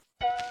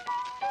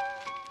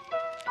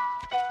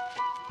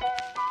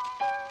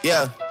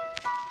Yeah.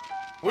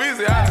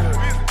 Weezy out of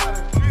here.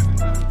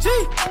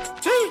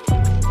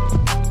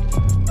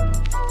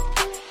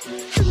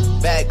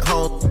 Back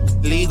home,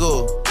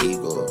 legal.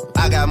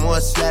 I got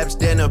more slaps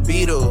than the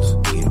Beatles.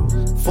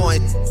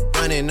 Foreign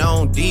running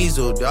on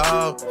diesel,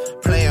 dog.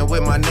 Playing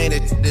with my name,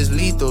 this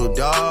lethal,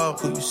 dog.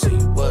 Who you see?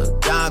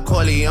 What? Don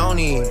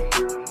Corleone.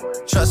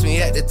 Trust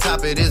me, at the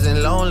top it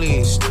isn't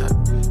lonely.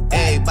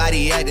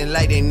 Everybody acting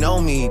like they know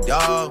me,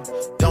 dog.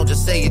 Don't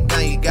just say it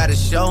down, you gotta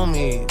show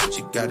me what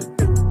you gotta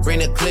do. Bring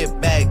the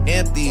clip back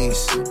empty.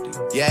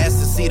 You asked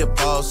to see the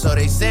ball, so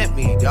they sent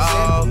me,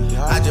 dog.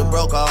 I just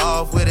broke her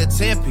off with a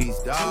 10-piece,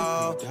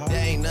 dog.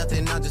 There ain't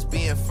nothing, I'm just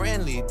being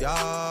friendly,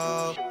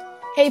 dog.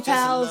 Hey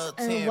pals,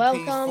 and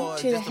welcome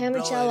to the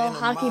Hamichillo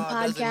Hockey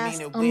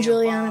Podcast. I'm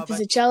Juliana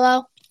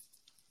Pizzicello.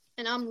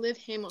 And I'm Liv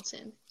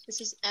Hamilton.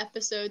 This is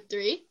episode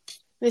 3.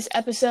 This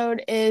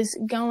episode is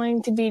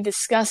going to be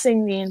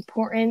discussing the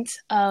importance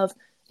of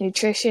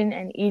nutrition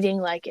and eating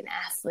like an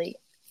athlete.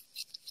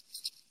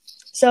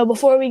 So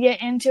before we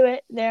get into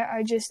it, there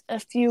are just a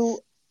few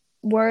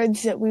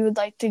words that we would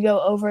like to go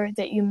over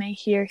that you may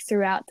hear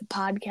throughout the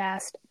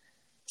podcast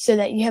so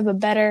that you have a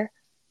better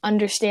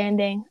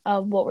understanding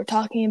of what we're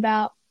talking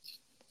about.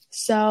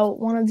 So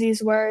one of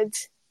these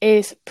words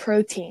is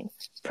protein.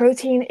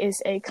 Protein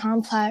is a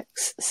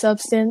complex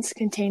substance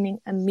containing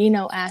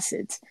amino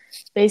acids.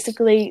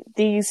 Basically,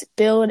 these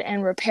build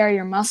and repair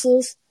your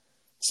muscles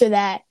so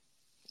that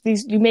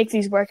you make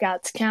these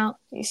workouts count.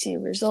 You see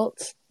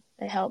results.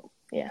 They help,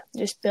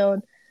 just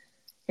build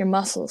your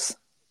muscles.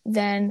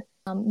 Then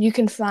you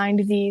can find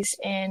these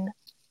in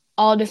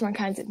all different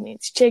kinds of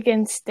meats: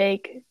 chicken,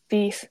 steak,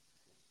 beef,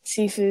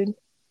 seafood.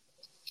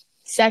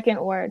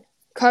 Second word,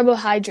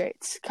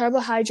 carbohydrates.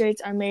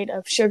 Carbohydrates are made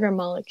of sugar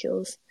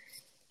molecules.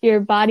 Your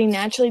body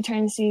naturally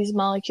turns these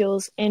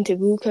molecules into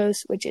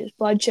glucose, which is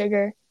blood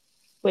sugar,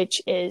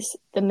 which is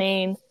the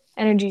main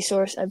energy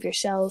source of your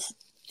cells,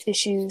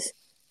 tissues,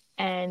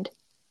 and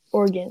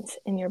organs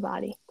in your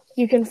body.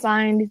 You can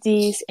find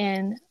these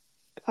in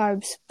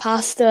carbs,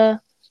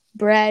 pasta,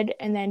 bread,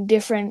 and then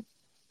different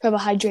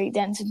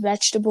carbohydrate-dense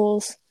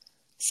vegetables,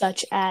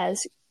 such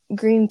as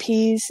green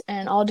peas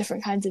and all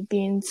different kinds of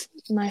beans.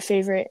 My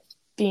favorite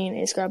bean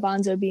is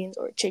garbanzo beans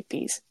or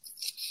chickpeas.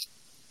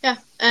 Yeah,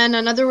 and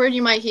another word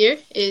you might hear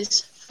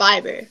is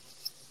fiber.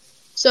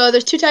 So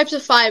there's two types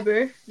of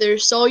fiber.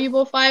 There's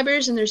soluble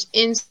fibers and there's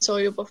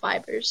insoluble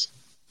fibers.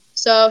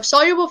 So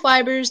soluble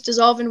fibers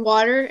dissolve in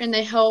water and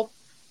that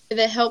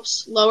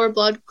helps lower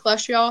blood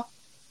cholesterol.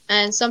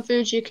 And some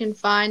foods you can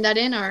find that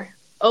in are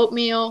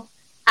oatmeal,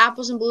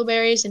 apples and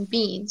blueberries, and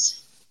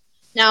beans.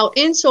 Now,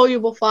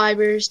 insoluble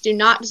fibers do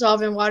not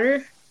dissolve in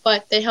water,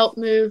 but they help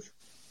move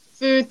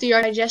food through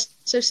your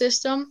digestive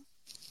system.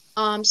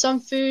 Some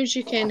foods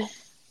you can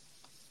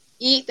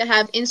eat that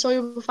have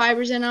insoluble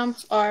fibers in them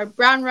are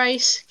brown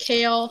rice,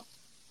 kale,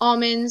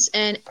 almonds,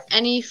 and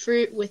any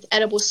fruit with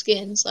edible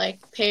skins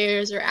like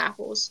pears or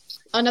apples.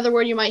 Another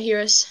word you might hear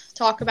us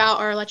talk about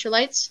are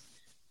electrolytes.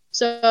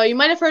 So you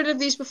might have heard of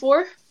these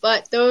before,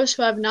 but those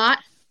who have not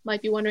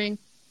might be wondering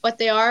what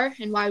they are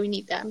and why we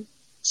need them.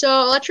 So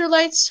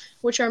electrolytes,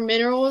 which are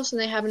minerals, and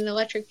they have an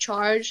electric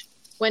charge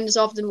when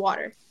dissolved in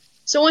water.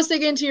 So once they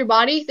get into your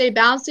body, they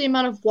balance the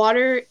amount of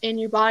water in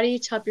your body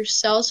to help your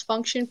cells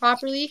function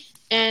properly,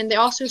 and they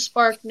also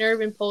spark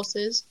nerve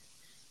impulses,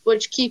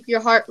 which keep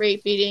your heart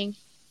rate beating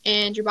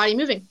and your body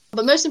moving.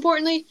 But most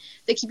importantly,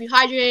 they keep you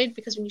hydrated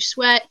because when you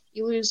sweat,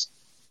 you lose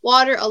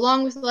water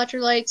along with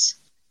electrolytes.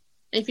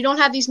 And if you don't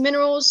have these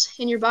minerals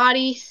in your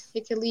body,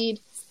 it could lead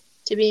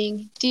to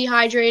being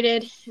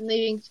dehydrated, and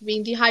leading to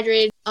being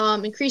dehydrated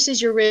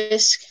increases your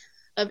risk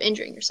of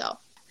injuring yourself.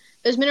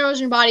 Those minerals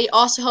in your body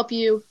also help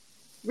you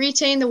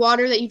retain the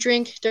water that you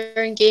drink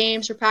during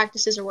games or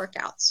practices or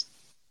workouts.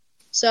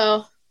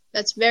 So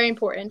that's very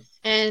important.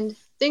 And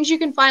things you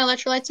can find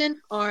electrolytes in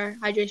are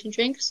hydration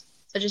drinks,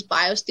 such as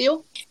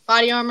BioSteel,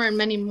 Body Armor, and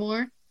many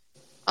more.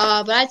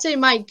 But I'd say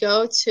my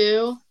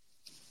go-to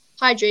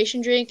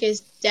hydration drink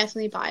is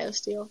definitely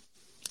BioSteel.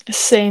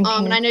 Same here.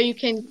 And I know you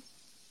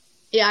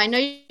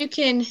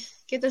can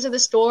get those at the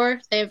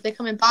store. They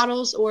come in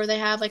bottles, or they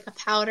have like a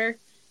powder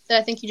that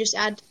I think you just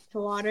add to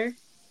water.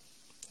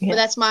 Yeah. But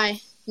that's my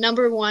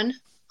number one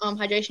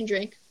hydration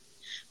drink.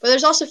 But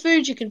there's also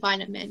foods you can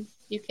find them in.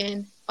 You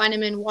can find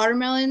them in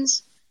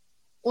watermelons,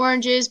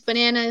 oranges,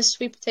 bananas,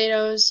 sweet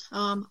potatoes,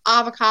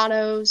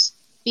 avocados,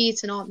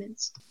 beets, and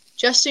almonds.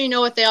 Just so you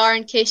know what they are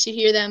in case you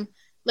hear them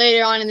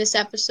later on in this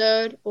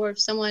episode, or if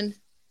someone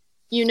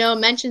you know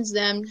mentions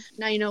them,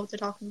 now you know what they're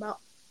talking about.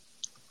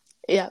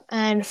 Yeah,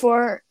 and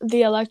for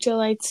the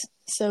electrolytes,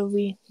 so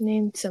we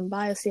named some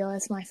BioSteel.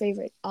 That's my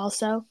favorite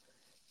also.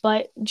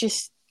 But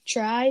just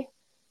try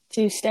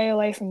to stay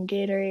away from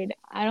Gatorade.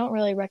 I don't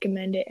really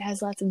recommend it. It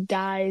has lots of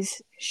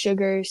dyes,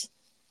 sugars,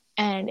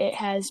 and it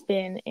has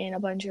been in a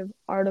bunch of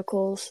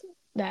articles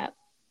that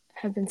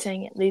have been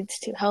saying it leads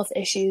to health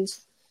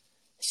issues.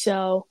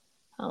 So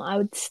I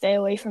would stay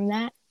away from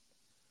that.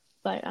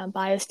 But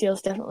BioSteel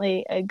is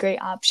definitely a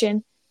great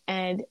option.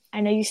 And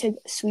I know you said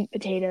sweet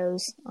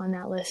potatoes on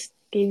that list.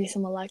 gave you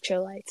some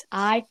electrolytes.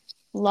 I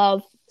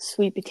love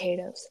sweet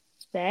potatoes.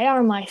 They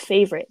are my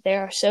favorite. They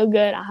are so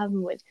good. I have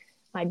them with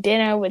my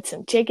dinner with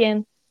some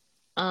chicken.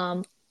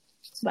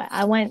 But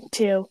I went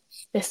to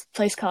this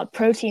place called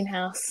Protein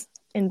House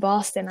in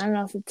Boston. I don't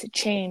know if it's a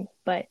chain,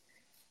 but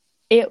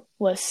it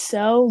was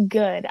so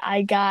good.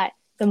 I got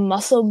the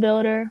Muscle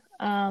Builder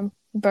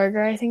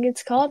burger, I think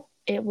it's called.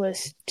 It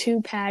was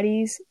 2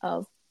 patties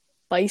of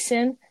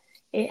bison.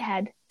 It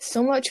had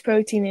so much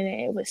protein in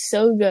it. It was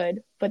so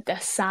good. But the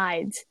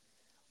sides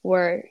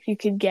were, you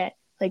could get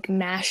like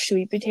mashed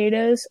sweet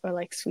potatoes or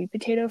like sweet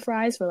potato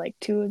fries were like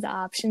 2 of the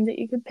options that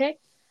you could pick.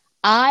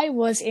 I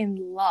was in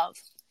love.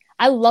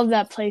 I love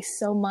that place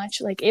so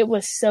much. Like, it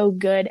was so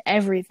good.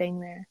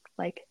 Everything there.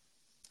 Like,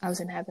 I was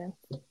in heaven.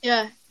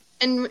 Yeah.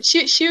 And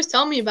she was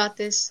telling me about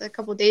this a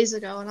couple days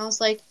ago, and I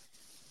was like,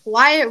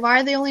 why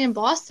are they only in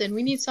Boston?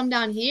 We need some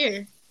down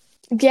here.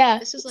 Yeah.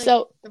 This is like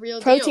so the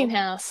real Protein deal.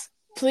 House.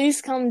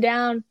 Please come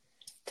down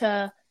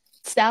to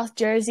South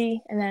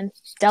Jersey and then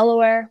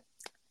Delaware,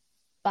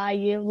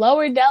 Bayou,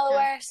 Lower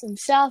Delaware, some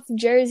South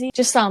Jersey,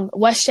 just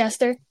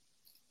Westchester,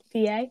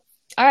 PA.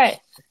 All right.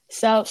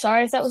 So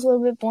sorry if that was a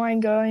little bit boring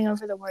going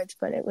over the words,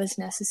 but it was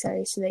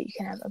necessary so that you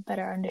can have a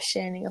better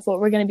understanding of what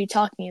we're going to be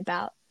talking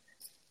about.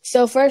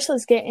 So first,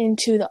 let's get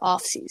into the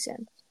off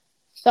season.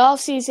 The off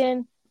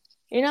season,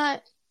 you're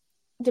not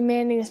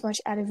demanding as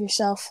much out of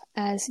yourself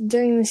as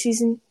during the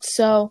season.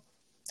 So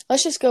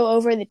let's just go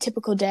over the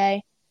typical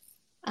day,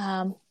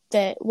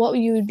 that what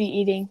you would be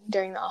eating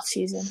during the off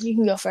season. You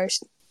can go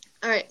first.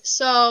 All right.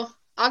 So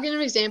I'll give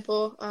an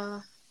example.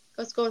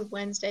 Let's go with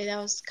Wednesday. That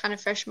was kind of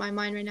fresh in my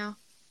mind right now.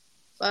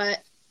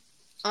 But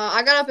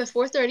I got up at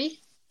 4:30,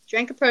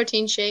 drank a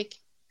protein shake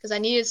because I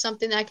needed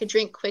something that I could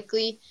drink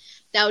quickly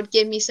that would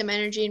give me some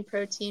energy and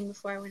protein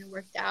before I went and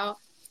worked out.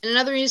 And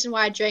another reason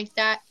why I drank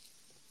that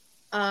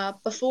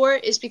before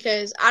is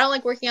because I don't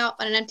like working out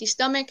on an empty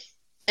stomach,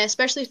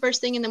 especially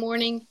first thing in the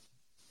morning.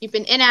 You've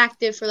been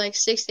inactive for like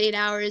 6 to 8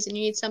 hours, and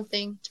you need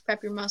something to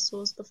prep your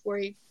muscles before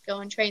you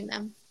go and train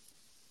them.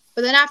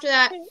 But then after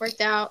that,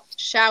 worked out,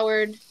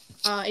 showered,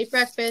 ate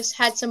breakfast,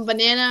 had some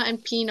banana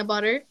and peanut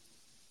butter.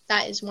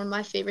 That is one of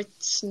my favorite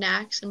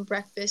snacks and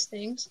breakfast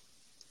things.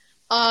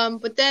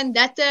 But then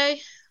that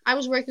day, I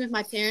was working with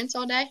my parents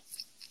all day.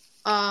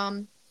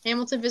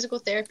 Hamilton Physical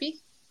Therapy.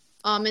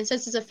 And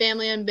since it's a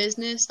family-owned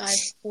business,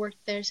 I've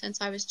worked there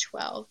since I was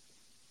 12.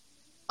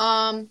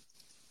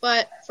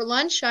 But for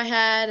lunch, I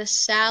had a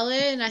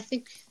salad, and I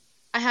think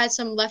I had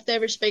some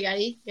leftover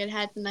spaghetti we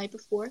had the night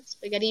before,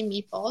 spaghetti and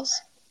meatballs.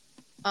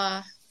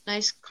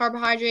 Nice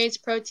carbohydrates,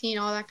 protein,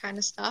 all that kind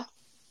of stuff.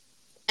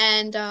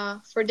 And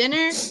for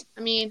dinner,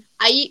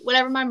 I eat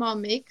whatever my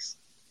mom makes.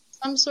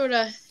 It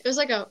was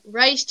like a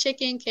rice,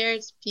 chicken,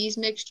 carrots, peas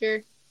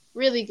mixture.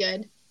 Really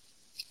good.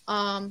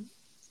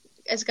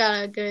 It's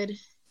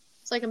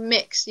like a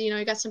mix.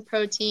 You got some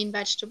protein,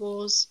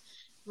 vegetables,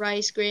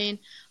 rice, grain.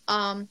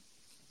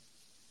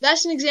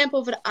 That's an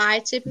example of what I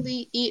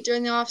typically eat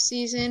during the off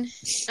season.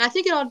 And I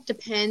think it all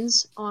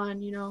depends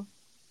on,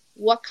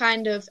 what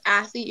kind of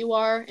athlete you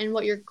are and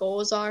what your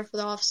goals are for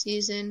the off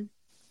season.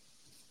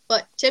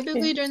 But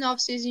typically during the off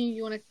season,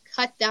 you want to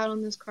cut down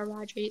on those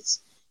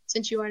carbohydrates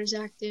since you aren't as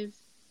active.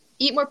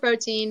 Eat more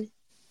protein.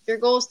 If your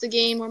goal is to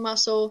gain more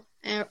muscle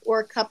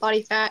or cut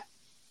body fat,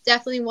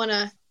 definitely want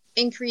to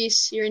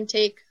increase your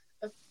intake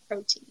of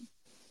protein.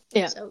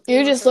 Yeah, So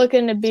you're just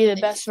looking to be the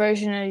best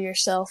version of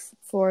yourself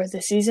for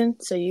the season,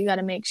 so you got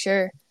to make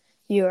sure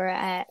you are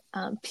at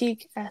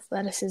peak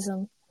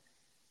athleticism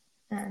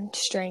and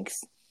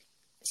strength.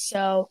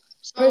 So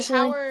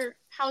personally,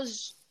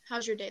 how's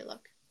your day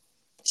look?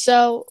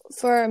 So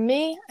for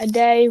me, a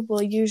day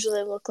will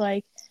usually look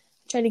like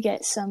try to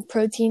get some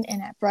protein in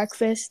at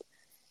breakfast,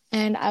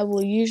 and I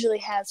will usually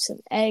have some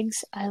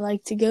eggs. I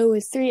like to go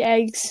with 3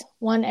 eggs,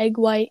 1 egg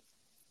white,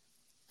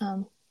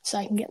 so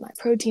I can get my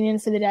protein in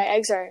for the day.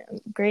 Eggs are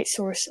a great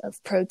source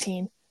of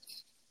protein.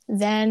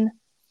 Then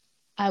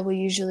I will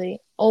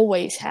usually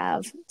always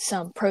have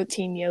some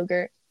protein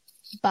yogurt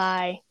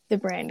by the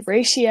brand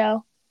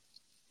Ratio.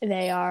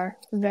 They are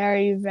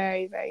very,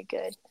 very, very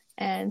good,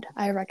 and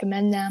I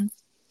recommend them.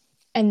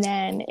 And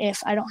then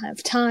if I don't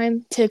have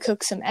time to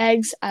cook some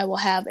eggs, I will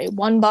have a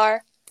 1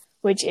 bar,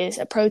 which is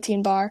a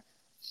protein bar.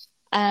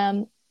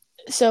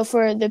 So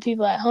for the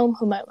people at home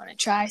who might want to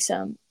try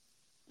some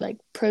like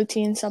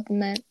protein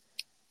supplement,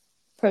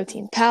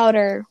 protein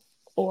powder,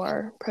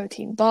 or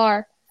protein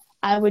bar,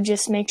 I would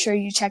just make sure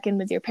you check in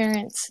with your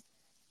parents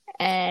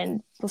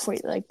and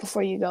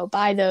before you go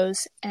buy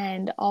those.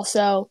 And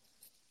also,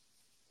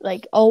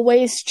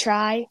 always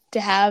try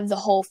to have the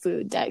whole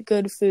food, that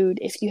good food.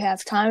 If you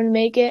have time to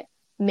make it.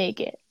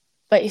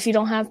 But if you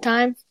don't have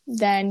time,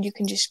 then you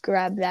can just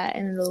grab that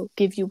and it'll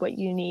give you what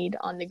you need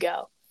on the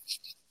go.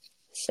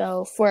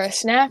 So for a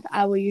snack,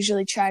 I will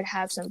usually try to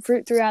have some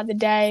fruit throughout the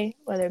day,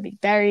 whether it be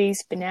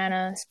berries,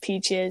 bananas,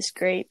 peaches,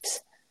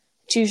 grapes.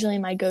 It's usually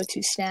my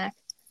go-to snack.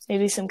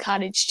 Maybe some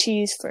cottage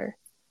cheese for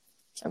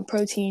some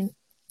protein.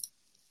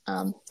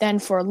 Then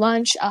for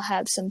lunch, I'll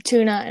have some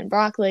tuna and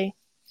broccoli.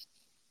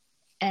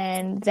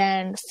 And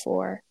then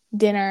for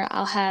dinner,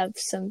 I'll have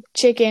some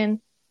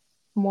chicken,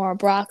 more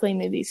broccoli,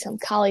 maybe some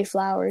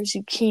cauliflower,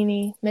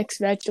 zucchini, mixed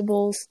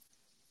vegetables,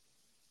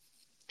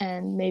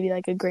 and maybe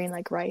like a grain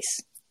like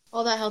rice.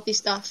 All that healthy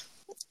stuff.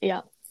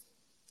 Yeah.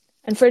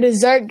 And for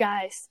dessert,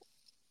 guys,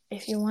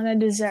 if you want a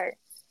dessert,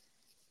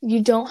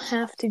 you don't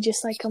have to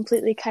just like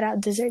completely cut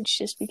out desserts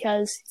just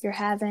because you're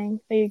trying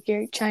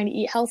to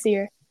eat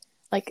healthier.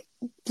 Like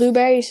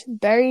blueberries,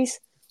 berries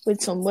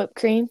with some whipped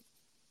cream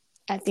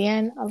at the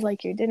end of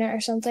like your dinner or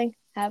something.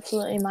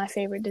 Absolutely my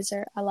favorite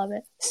dessert. I love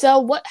it.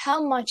 So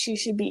how much you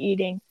should be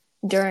eating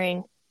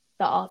during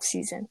the off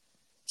season.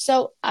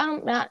 So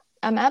I'm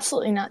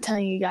absolutely not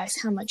telling you guys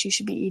how much you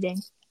should be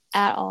eating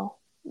at all.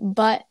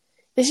 But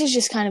this is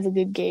just kind of a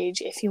good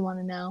gauge if you want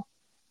to know.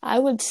 I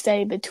would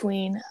stay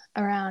between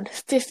around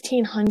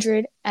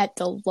 1,500 at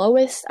the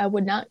lowest. I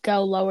would not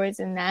go lower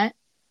than that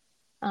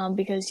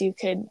because you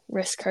could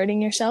risk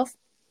hurting yourself.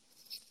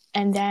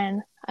 And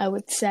then I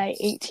would say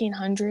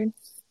 1,800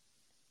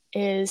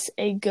 is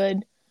a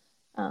good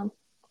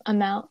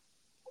amount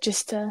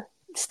just to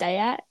stay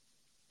at.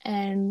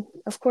 And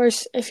of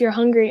course, if you're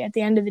hungry at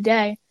the end of the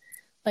day,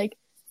 like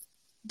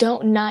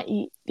don't not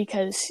eat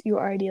because you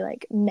already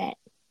like met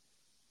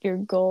your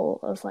goal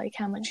of like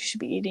how much you should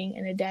be eating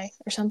in a day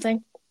or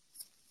something.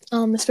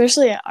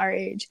 Especially at our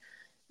age,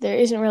 there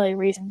isn't really a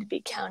reason to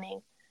be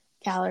counting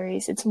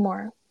calories. It's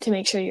more to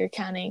make sure you're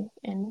counting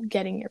and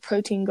getting your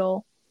protein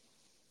goal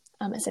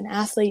as an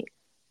athlete.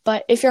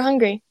 But if you're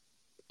hungry,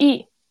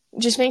 eat.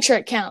 Just make sure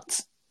it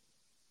counts.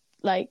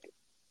 Like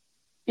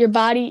your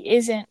body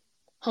isn't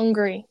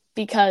hungry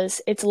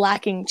because it's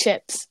lacking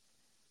chips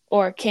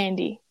or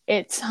candy.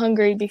 It's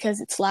hungry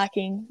because it's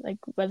lacking, like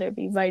whether it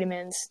be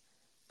vitamins,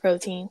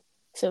 protein.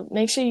 So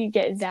make sure you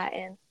get that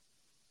in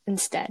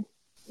instead.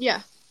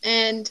 Yeah.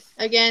 And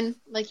again,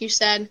 like you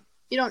said,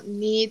 you don't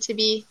need to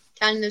be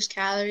counting those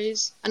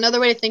calories. Another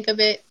way to think of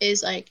it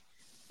is like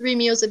 3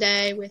 meals a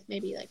day with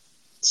maybe like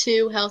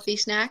 2 healthy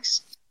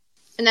snacks.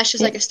 And that's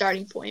just like a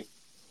starting point.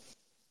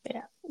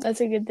 Yeah,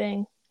 that's a good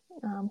thing.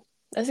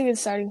 That's a good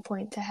starting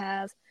point to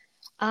have.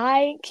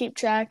 I keep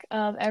track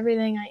of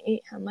everything I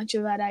eat, how much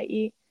of it I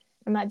eat.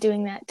 I'm not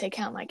doing that to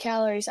count my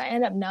calories. I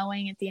end up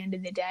knowing at the end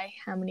of the day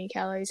how many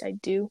calories I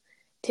do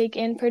take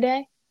in per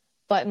day.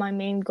 But my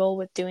main goal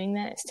with doing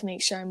that is to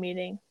make sure I'm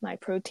meeting my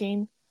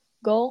protein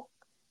goal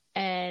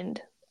and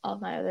all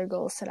my other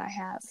goals that I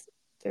have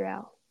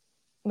throughout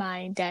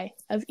my day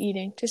of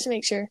eating, just to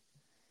make sure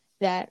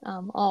that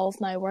all of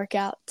my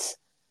workouts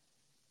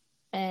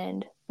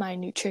and my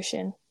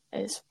nutrition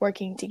is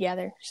working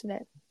together so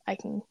that I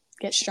can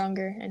get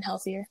stronger and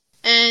healthier.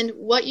 And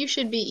what you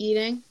should be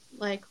eating,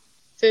 like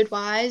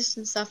food-wise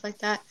and stuff like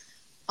that,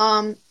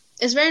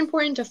 it's very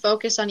important to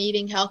focus on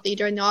eating healthy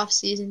during the off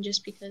season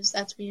just because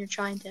that's when you're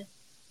trying to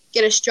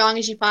get as strong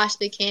as you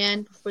possibly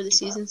can before the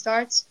season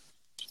starts.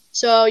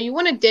 So you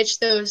want to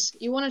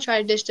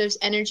try to ditch those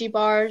energy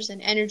bars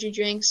and energy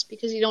drinks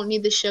because you don't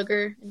need the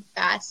sugar and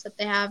fats that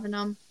they have in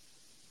them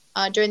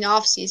during the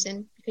off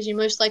season because you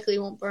most likely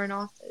won't burn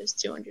off those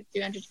 200,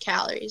 300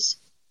 calories.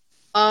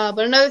 But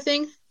another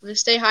thing,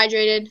 stay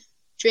hydrated,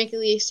 drink at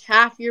least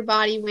half your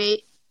body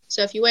weight.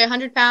 So if you weigh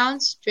 100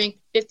 pounds, drink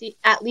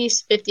at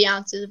least 50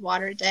 ounces of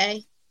water a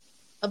day.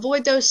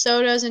 Avoid those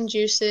sodas and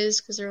juices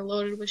because they're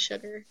loaded with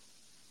sugar.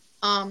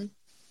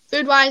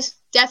 Food-wise,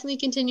 definitely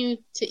continue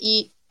to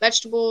eat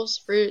vegetables,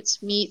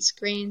 fruits, meats,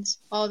 grains,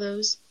 all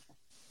those.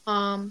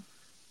 And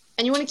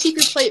you want to keep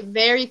your plate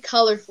very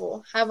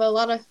colorful. Have a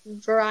lot of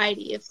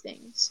variety of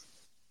things.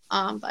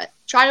 But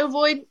try to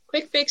avoid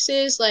quick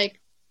fixes like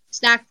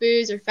snack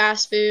foods or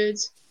fast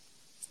foods.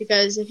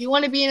 Because if you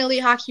want to be an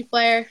elite hockey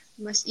player,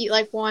 you must eat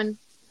like one.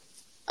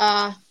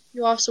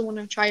 You also want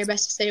to try your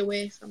best to stay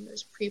away from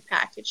those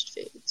prepackaged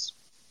foods.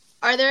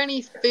 Are there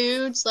any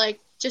foods, like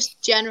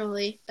just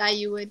generally, that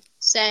you would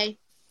say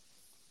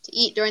to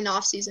eat during the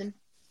off season?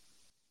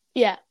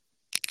 Yeah.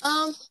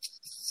 I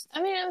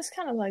mean, it was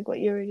kind of like what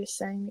you were just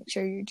saying. Make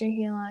sure you're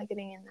drinking a lot,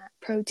 getting in that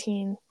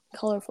protein,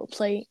 colorful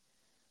plate.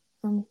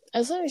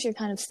 As long as you're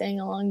kind of staying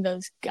along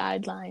those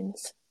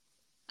guidelines.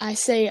 I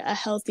say a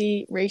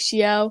healthy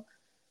ratio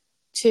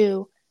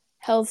to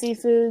healthy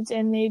foods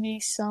and maybe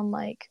some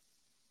like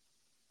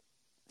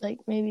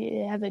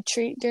maybe have a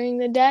treat during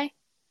the day.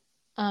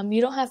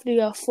 You don't have to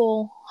go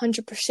full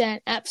 100%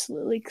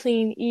 absolutely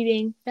clean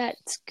eating.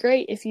 That's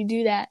great if you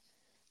do that.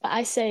 But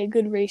I say a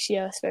good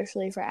ratio,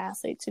 especially for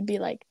athletes, would be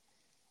like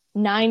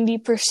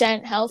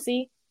 90%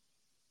 healthy.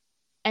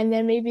 And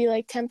then maybe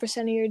like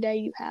 10% of your day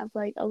you have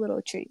like a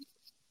little treat.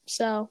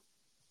 So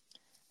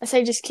I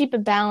say just keep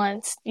it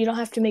balanced. You don't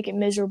have to make it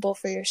miserable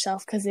for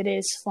yourself because it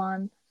is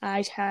fun.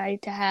 I try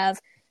to have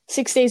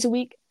 6 days a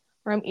week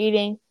where I'm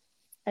eating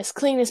as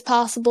clean as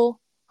possible,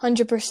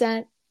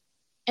 100%.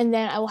 And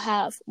then I will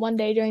have one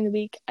day during the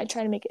week. I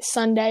try to make it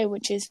Sunday,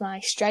 which is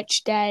my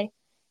stretch day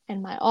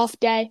and my off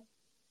day.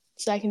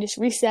 So I can just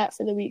reset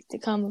for the week to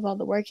come with all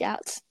the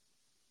workouts.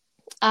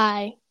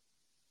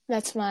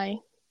 That's my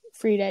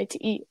free day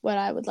to eat what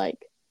I would like.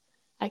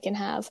 I can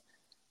have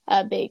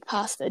a big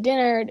pasta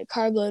dinner to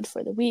carb load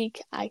for the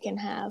week. I can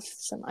have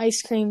some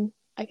ice cream.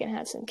 I can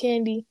have some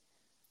candy.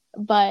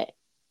 But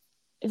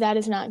that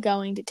is not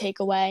going to take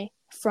away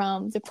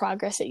from the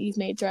progress that you've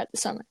made throughout the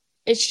summer.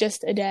 It's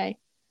just a day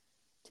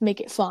to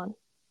make it fun.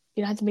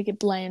 You don't have to make it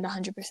bland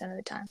 100% of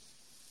the time.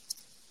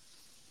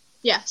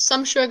 Yeah,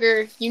 some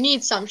sugar. You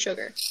need some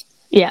sugar.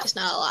 Yeah. Just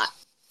not a lot.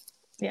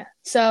 Yeah.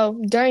 So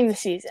during the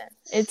season,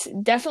 it's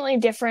definitely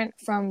different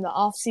from the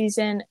off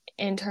season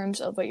in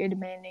terms of what you're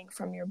demanding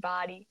from your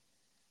body.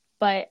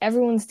 But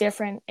everyone's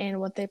different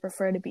in what they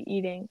prefer to be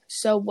eating.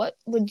 So what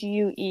would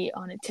you eat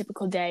on a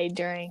typical day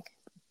during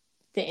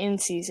the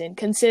in-season,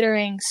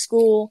 considering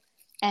school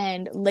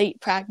and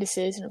late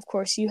practices? And, of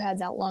course, you had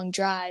that long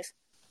drive.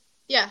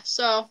 Yeah,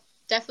 so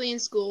definitely in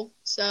school.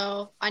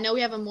 So I know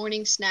we have a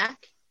morning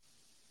snack.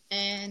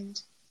 And,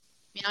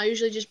 I'll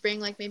usually just bring,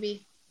 like,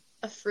 maybe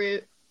a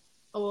fruit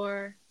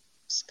or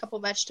a couple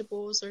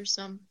vegetables or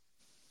some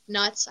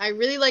nuts. I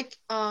really like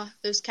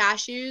those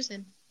cashews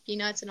and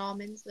peanuts and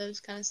almonds, those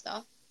kind of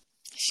stuff.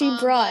 She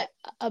brought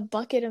a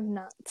bucket of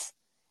nuts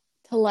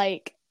to,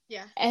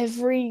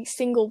 every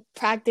single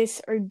practice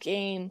or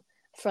game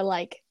for,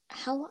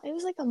 how long? It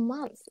was, a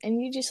month.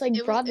 And you just,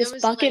 brought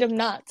this bucket of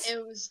nuts.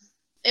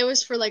 It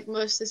was for,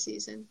 most of the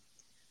season.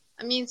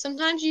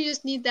 Sometimes you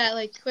just need that,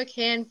 quick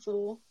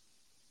handful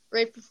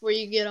right before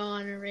you get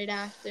on or right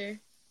after.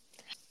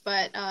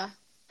 But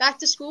back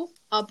to school,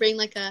 I'll bring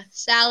a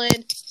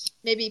salad,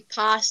 maybe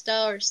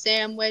pasta or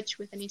sandwich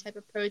with any type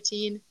of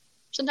protein.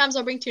 Sometimes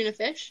I'll bring tuna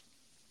fish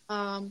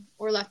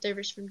or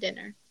leftovers from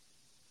dinner.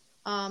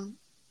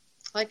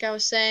 Like I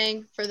was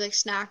saying, for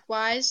snack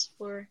wise,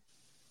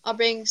 I'll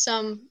bring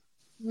some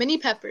mini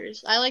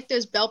peppers. I like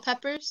those bell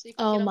peppers. You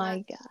can oh get them my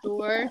at the god!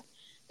 store. Yeah.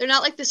 They're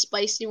not the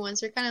spicy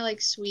ones. They're kind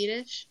of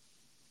Swedish,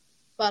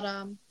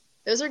 but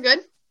those are good.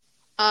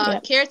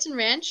 Yep. Carrots and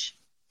ranch,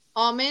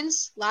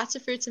 almonds, lots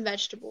of fruits and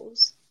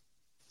vegetables.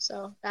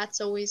 So that's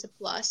always a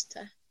plus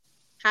to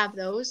have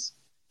those.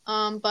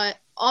 But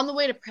on the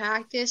way to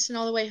practice and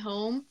all the way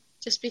home,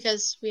 just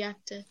because we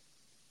have to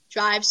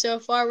drive so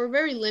far, we're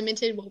very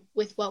limited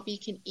with what we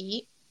can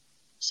eat.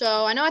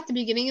 So I know at the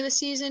beginning of the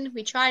season,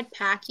 we tried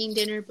packing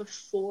dinner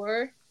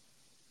before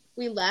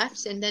we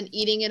left and then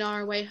eating it on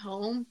our way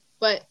home,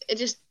 but it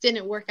just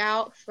didn't work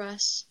out for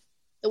us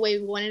the way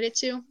we wanted it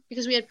to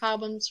because we had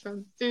problems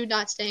from food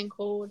not staying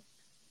cold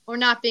or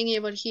not being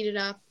able to heat it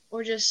up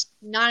or just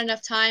not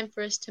enough time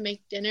for us to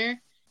make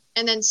dinner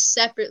and then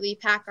separately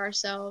pack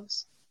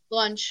ourselves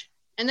lunch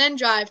and then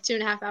drive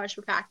 2.5 hours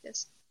for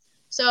practice.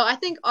 So I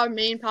think our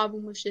main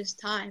problem was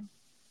just time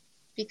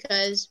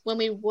because when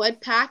we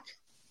would pack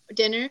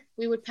dinner,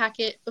 we would pack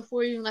it before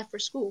we even left for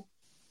school.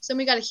 So then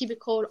we got to keep it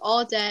cold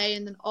all day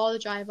and then all the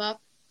drive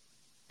up.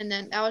 And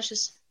then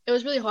it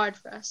was really hard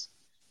for us.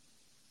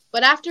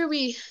 But after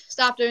we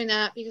stopped doing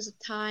that because of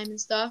time and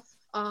stuff,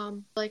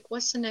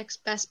 what's the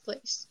next best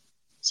place?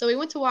 So we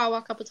went to Wawa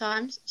a couple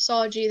times,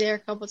 saw G there a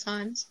couple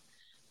times.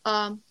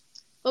 But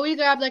we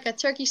grabbed a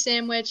turkey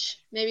sandwich.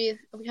 Maybe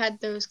we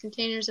had those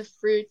containers of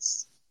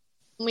fruits,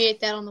 and we ate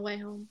that on the way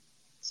home.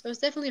 So it's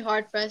definitely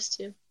hard for us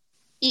to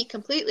eat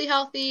completely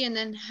healthy and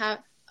then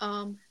have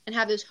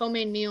those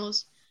homemade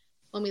meals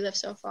when we live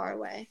so far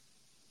away.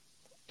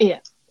 Yeah.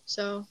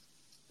 So,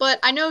 but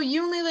I know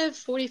you only live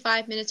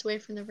 45 minutes away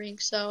from the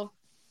rink. So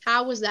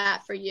how was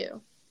that for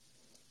you?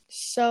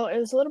 So it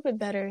was a little bit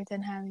better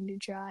than having to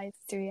drive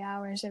 3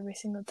 hours every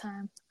single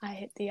time I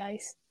hit the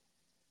ice.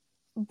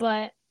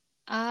 But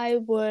I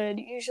would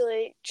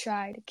usually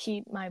try to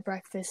keep my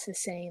breakfast the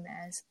same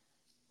as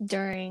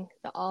during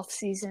the off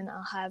season.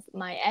 I'll have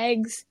my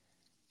eggs,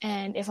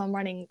 and if I'm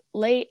running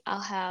late,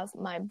 I'll have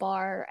my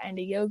bar and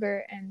a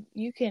yogurt, and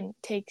you can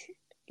take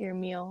your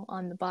meal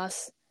on the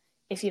bus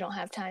if you don't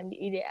have time to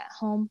eat it at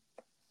home.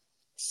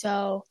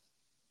 So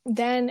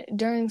then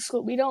during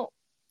school, we don't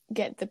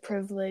get the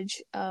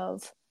privilege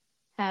of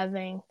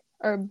having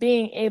or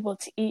being able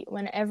to eat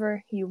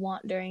whenever you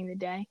want during the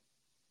day.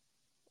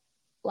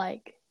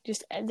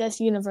 That's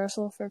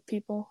universal for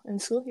people in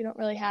school. You don't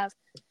really have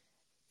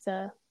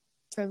the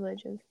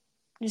privilege of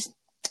just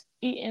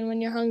eating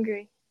when you're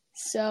hungry.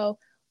 So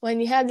when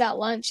you have that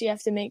lunch, you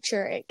have to make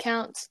sure it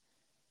counts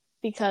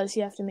because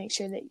you have to make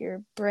sure that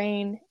your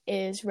brain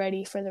is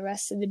ready for the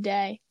rest of the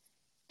day.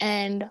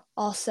 And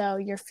also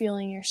you're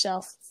fueling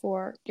yourself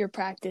for your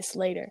practice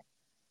later.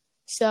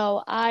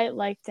 So I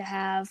like to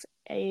have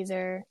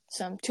either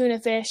some tuna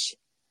fish.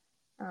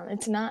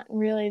 It's not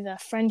really the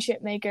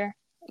friendship maker,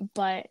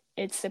 but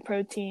it's the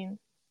protein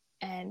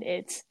and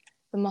it's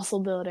the muscle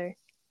builder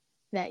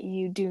that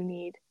you do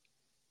need.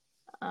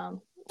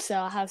 So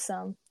I'll have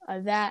some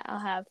of that. I'll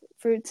have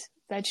fruits,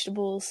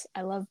 vegetables.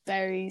 I love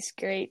berries,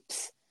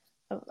 grapes.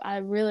 I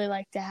really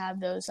like to have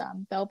those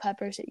bell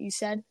peppers that you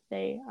said.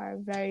 They are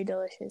very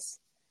delicious.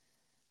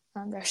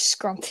 They're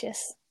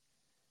scrumptious.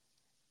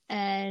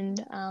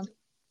 And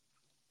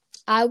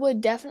I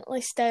would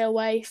definitely stay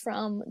away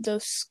from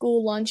those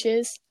school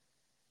lunches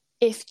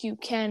if you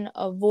can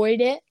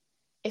avoid it.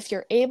 If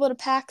you're able to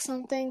pack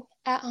something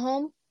at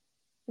home,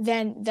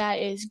 then that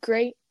is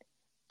great.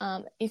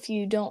 If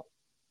you don't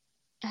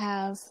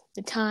have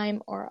the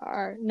time or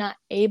are not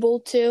able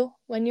to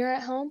when you're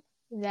at home,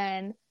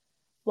 then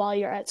while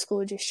you're at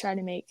school, just try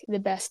to make the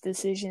best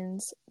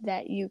decisions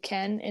that you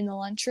can in the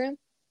lunchroom.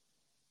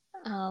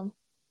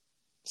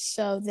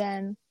 So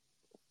then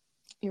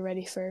you're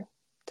ready for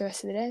the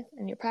rest of the day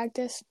and your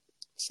practice.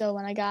 So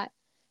when I got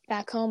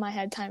back home, I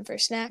had time for a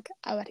snack.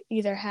 I would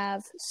either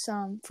have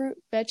some fruit,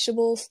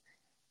 vegetables,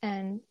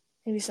 and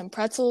maybe some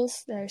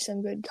pretzels. There are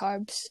some good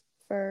carbs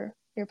for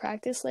your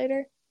practice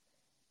later.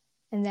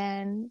 And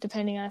then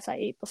depending on if I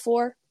ate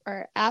before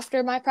or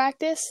after my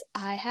practice,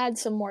 I had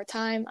some more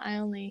time. I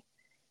only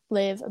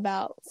live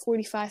about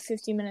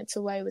 45-50 minutes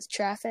away with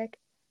traffic.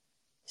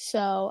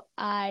 So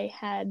I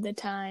had the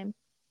time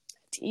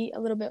to eat a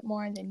little bit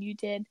more than you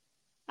did.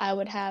 I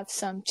would have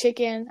some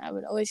chicken. I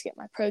would always get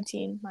my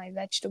protein, my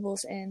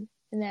vegetables in,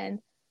 and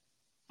then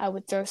I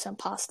would throw some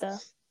pasta.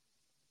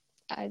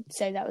 I'd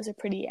say that was a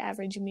pretty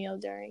average meal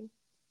during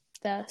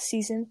the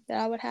season that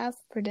I would have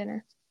for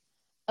dinner.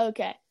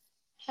 Okay,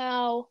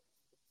 how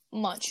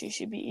much you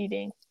should be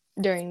eating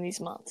during these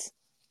months.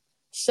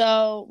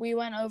 So we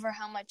went over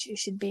how much you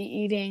should be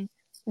eating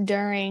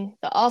during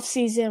the off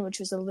season, which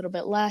was a little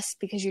bit less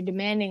because you're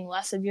demanding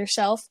less of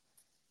yourself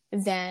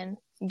than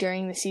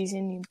during the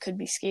season. You could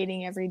be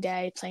skating every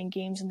day, playing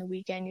games on the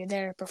weekend. You're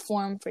there to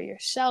perform for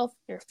yourself,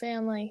 your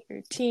family,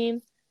 your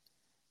team.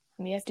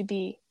 You have to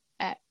be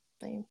at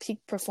peak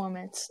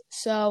performance.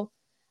 So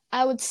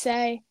I would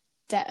say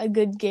that a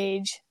good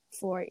gauge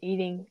for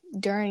eating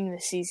during the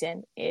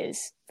season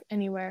is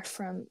anywhere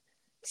from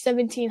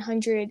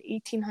 1,700,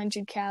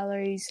 1,800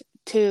 calories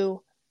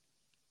to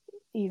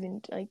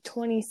even like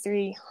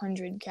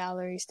 2,300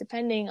 calories,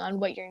 depending on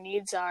what your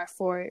needs are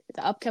for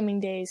the upcoming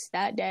days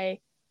that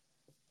day.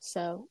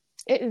 So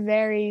it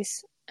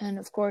varies. And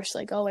of course,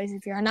 like always,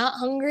 if you're not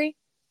hungry,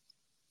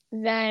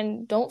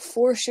 then don't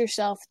force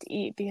yourself to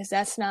eat, because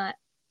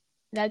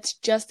that's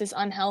just as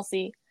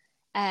unhealthy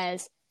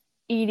as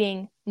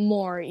eating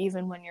more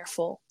even when you're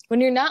full.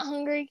 When you're not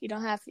hungry, you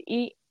don't have to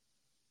eat.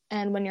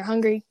 And when you're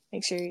hungry,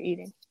 make sure you're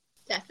eating.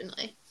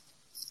 Definitely.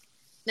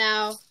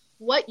 Now,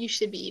 what you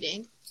should be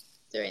eating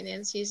during the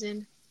end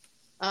season.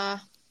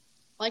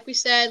 Like we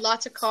said,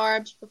 lots of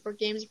carbs before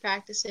games and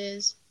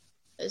practices.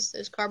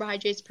 Those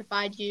carbohydrates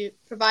provide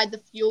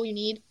the fuel you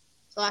need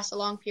to last a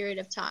long period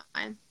of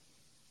time.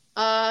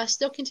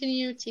 Still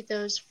continue to eat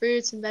those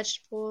fruits and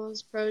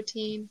vegetables,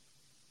 protein,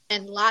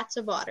 and lots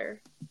of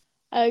water.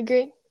 I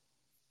agree.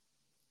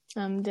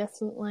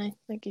 Definitely,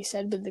 like you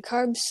said, with the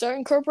carbs, start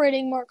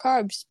incorporating more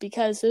carbs,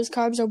 because those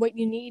carbs are what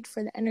you need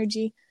for the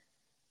energy.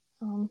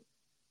 You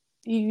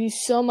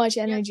use so much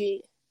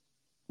energy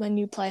when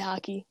you play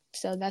hockey,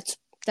 so that's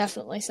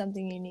definitely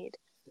something you need.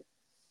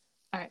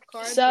 All right,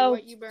 carbs so are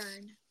what you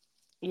burn.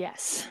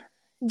 Yes,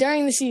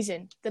 during the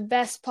season, the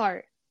best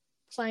part,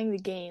 playing the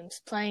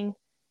games, playing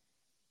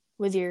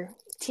with your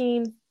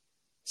team,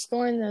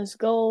 scoring those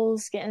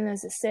goals, getting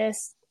those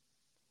assists,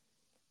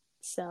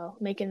 so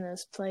making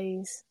those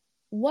plays.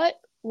 What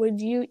would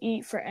you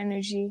eat for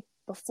energy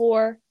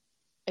before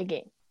a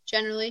game?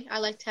 Generally, I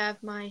like to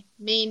have my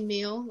main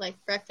meal,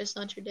 like breakfast,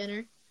 lunch, or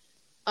dinner,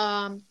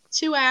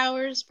 2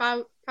 hours,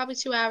 probably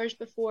 2 hours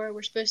before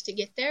we're supposed to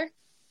get there.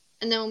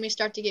 And then when we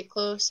start to get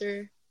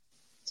closer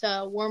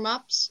to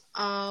warm-ups,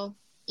 I'll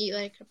eat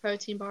like a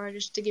protein bar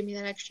just to give me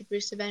that extra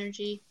boost of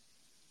energy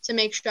to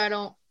make sure I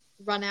don't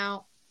run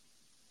out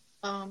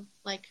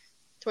like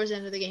towards the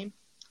end of the game.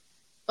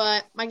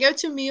 But my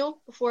go-to meal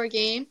before a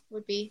game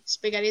would be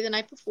spaghetti the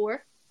night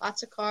before.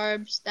 Lots of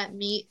carbs, that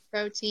meat,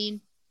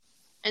 protein.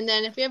 And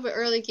then if we have an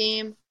early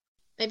game,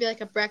 maybe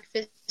like a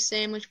breakfast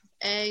sandwich with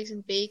eggs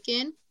and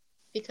bacon,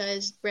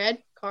 because bread,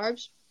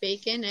 carbs,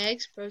 bacon,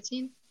 eggs,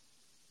 protein.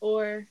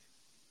 Or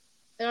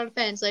it all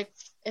depends. Like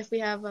if we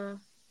have a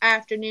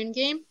afternoon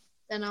game,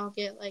 then I'll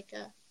get like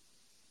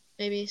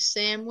maybe a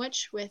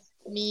sandwich with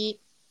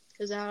meat,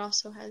 because that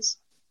also has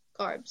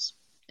carbs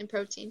and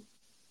protein.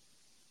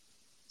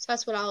 So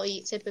that's what I'll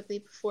eat typically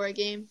before a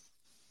game.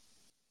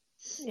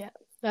 Yeah,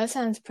 that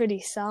sounds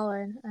pretty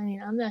solid. I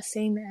mean, I'm the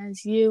same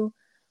as you.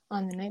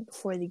 On the night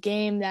before the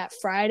game, that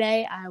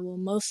Friday, I will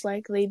most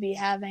likely be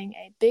having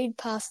a big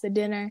pasta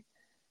dinner.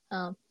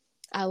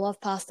 I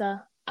love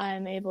pasta.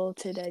 I'm able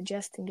to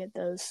digest and get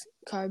those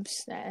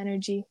carbs, that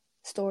energy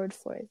stored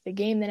for the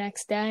game the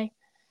next day.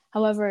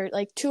 However,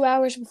 like 2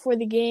 hours before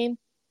the game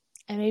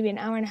and maybe an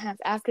hour and a half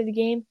after the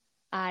game,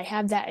 I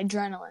have that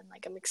adrenaline.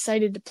 Like I'm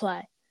excited to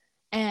play.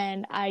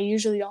 And I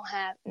usually don't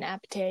have an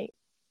appetite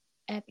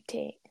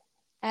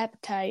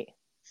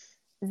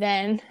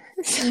then.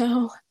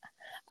 So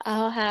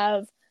I'll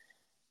have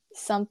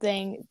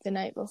something the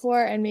night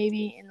before, and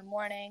maybe in the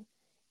morning,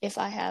 if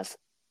I have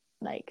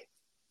like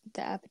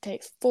the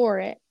appetite for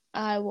it,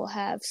 I will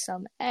have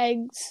some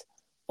eggs,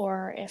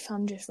 or if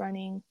I'm just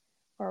running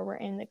or we're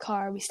in the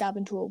car, we stop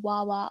into a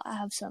Wawa, I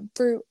have some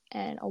fruit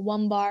and a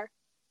 1 bar.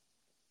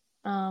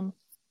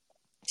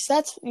 So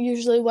that's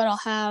usually what I'll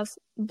have,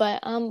 but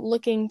I'm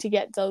looking to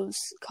get those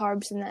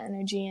carbs and that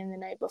energy in the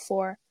night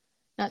before,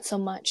 not so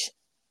much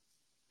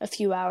a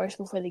few hours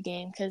before the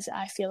game because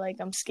I feel like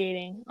I'm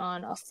skating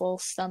on a full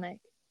stomach.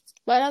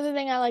 But another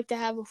thing I like to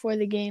have before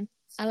the game,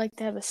 I like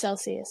to have a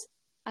Celsius.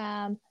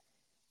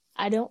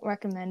 I don't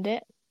recommend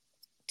it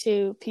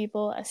to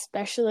people,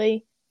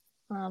 especially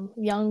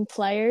young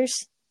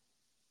players.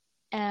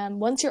 And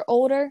once you're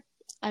older,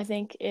 I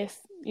think if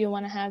you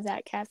want to have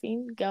that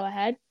caffeine, go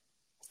ahead.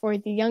 For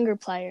the younger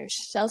players,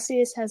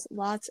 Celsius has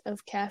lots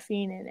of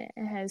caffeine in it.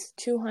 It has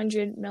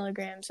 200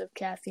 milligrams of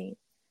caffeine.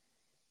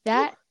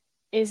 That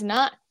is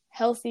not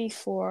healthy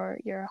for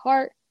your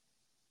heart,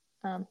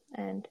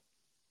 and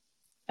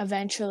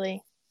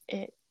eventually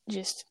it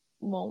just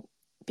won't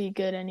be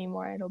good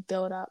anymore. It'll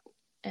build up,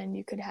 and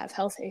you could have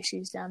health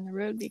issues down the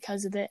road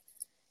because of it.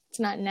 It's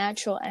not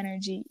natural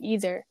energy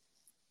either.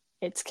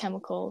 It's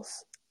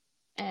chemicals.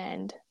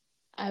 And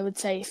I would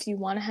say if you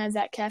want to have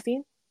that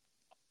caffeine,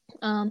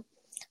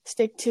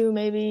 stick to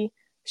maybe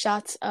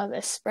shots of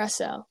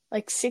espresso.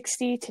 Like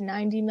 60 to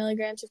 90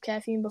 milligrams of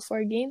caffeine before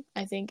a game,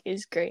 I think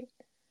is great.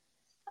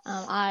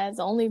 The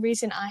only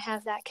reason I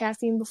have that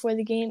caffeine before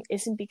the game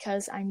isn't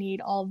because I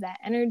need all of that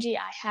energy.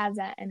 I have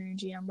that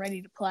energy. I'm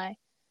ready to play.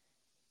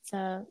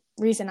 The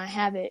reason I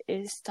have it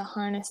is to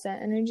harness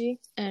that energy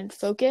and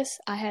focus.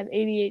 I have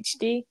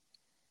ADHD,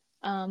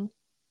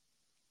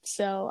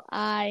 so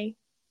I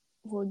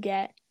will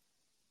get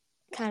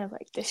kind of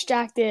like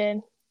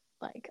distracted,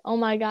 like, oh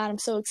my God, I'm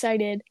so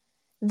excited.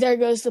 There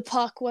goes the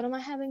puck. What am I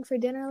having for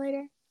dinner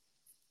later?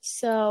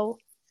 So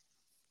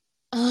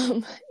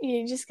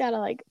you just gotta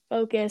like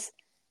focus.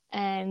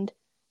 And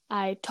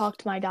I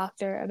talked to my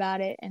doctor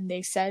about it, and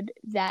they said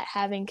that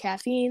having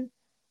caffeine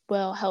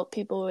will help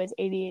people with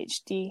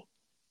ADHD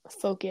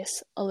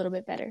focus a little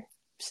bit better.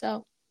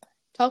 So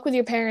talk with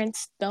your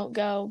parents. Don't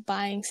go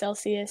buying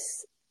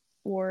Celsius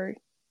or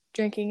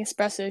drinking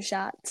espresso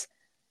shots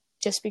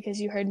just because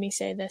you heard me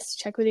say this.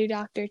 Check with your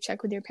doctor,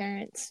 check with your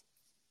parents,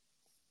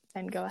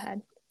 then go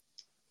ahead.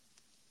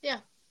 Yeah,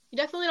 you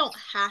definitely don't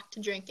have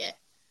to drink it.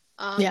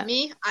 Yeah.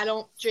 Me, I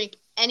don't drink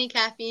any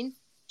caffeine,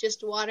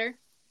 just water.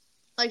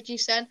 Like you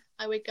said,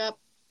 I wake up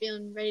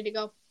feeling ready to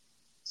go.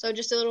 So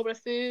just a little bit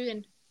of food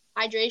and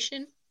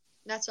hydration.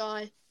 That's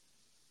all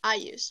I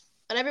use.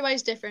 But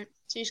everybody's different,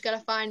 so you just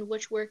gotta find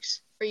which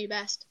works for you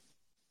best.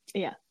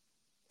 Yeah.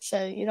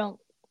 So you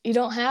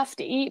don't have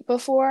to eat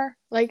before,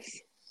 like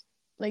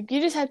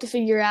you just have to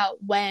figure out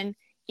when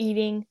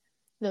eating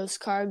those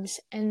carbs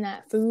and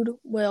that food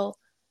will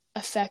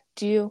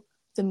affect you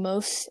the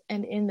most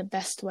and in the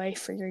best way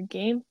for your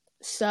game.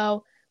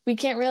 So we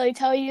can't really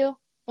tell you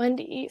when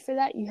to eat for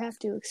that. You have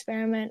to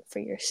experiment for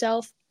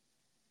yourself.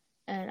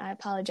 And I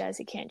apologize,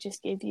 I can't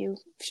just give you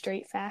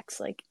straight facts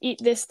like eat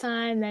this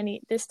time, then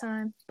eat this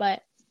time.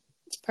 But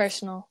it's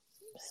personal,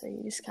 so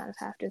you just kind of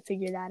have to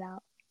figure that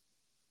out.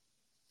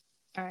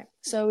 All right,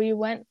 so we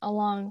went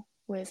along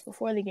with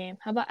before the game.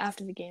 How about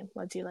after the game?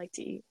 What do you like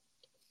to eat?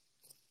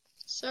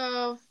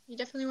 So you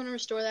definitely want to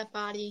restore that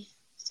body.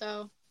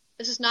 So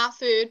this is not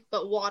food,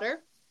 but water.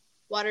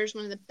 Water is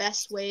one of the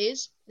best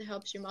ways. It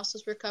helps your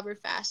muscles recover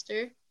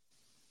faster.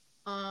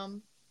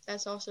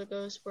 That also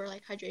goes for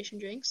like hydration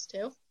drinks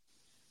too.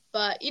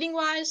 But eating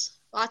wise,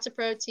 lots of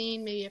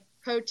protein, maybe a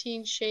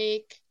protein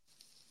shake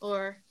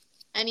or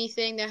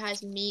anything that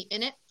has meat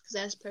in it because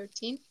that has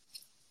protein.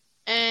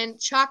 And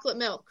chocolate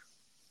milk.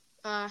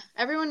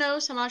 Everyone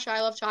knows how much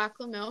I love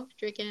chocolate milk,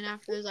 drinking it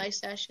after those ice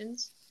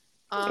sessions.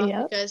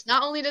 Yep. Because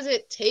not only does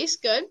it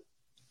taste good, it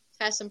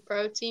has some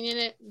protein in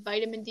it,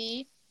 vitamin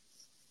D.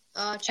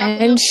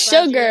 And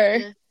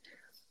sugar.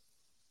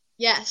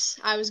 Yes,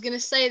 I was going to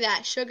say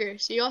that, sugar.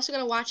 So you also got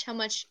to watch how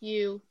much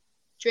you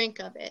drink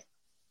of it.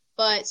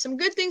 But some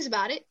good things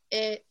about it,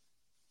 it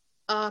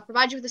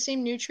provides you with the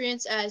same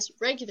nutrients as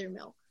regular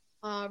milk.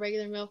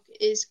 Regular milk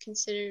is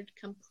considered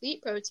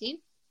complete protein,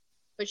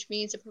 which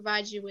means it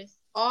provides you with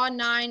all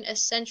 9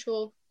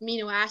 essential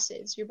amino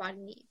acids your body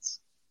needs.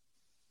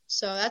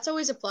 So that's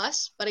always a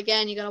plus. But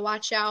again, you got to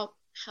watch out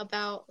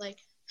about like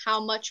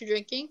how much you're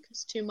drinking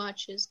because too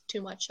much is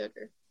too much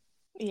sugar.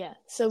 Yeah,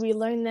 so we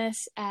learned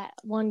this at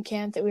one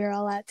camp that we were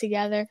all at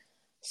together.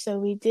 So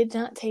we did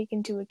not take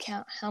into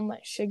account how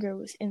much sugar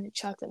was in the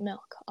chocolate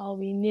milk. All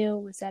we knew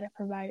was that it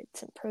provided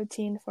some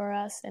protein for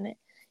us, and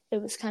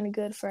it was kind of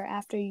good for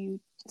after you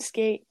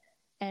skate.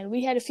 And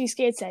we had a few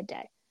skates that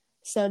day.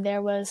 So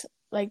there was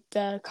like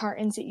the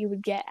cartons that you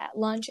would get at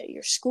lunch at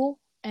your school,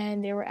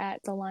 and they were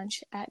at the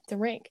lunch at the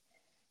rink.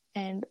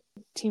 And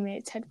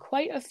teammates had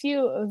quite a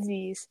few of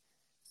these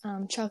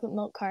chocolate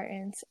milk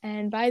cartons.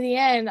 And by the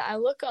end, I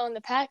look on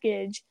the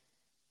package,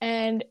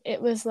 and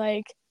it was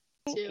like,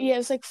 it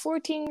was like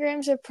 14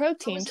 grams of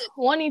protein,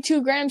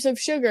 22 grams of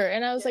sugar.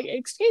 And I was like,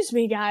 excuse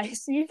me,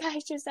 guys. You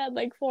guys just had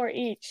like 4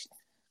 each.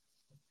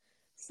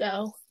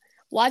 So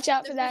watch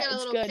out for that. Got a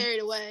it's little good.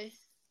 Carried away.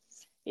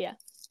 Yeah.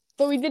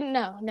 But we didn't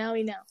know. Now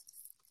we know.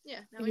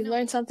 Yeah. Now we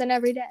learn something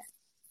every day.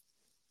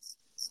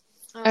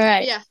 All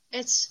right. Yeah.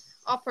 It's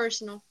all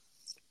personal.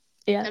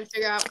 Yeah. Got to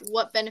figure out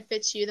what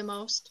benefits you the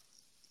most.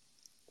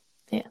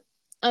 Yeah.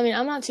 I mean,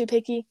 I'm not too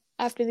picky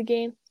after the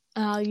game.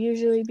 I'll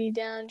usually be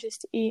down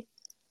just to eat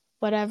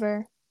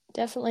whatever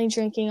definitely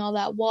drinking all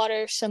that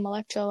water, some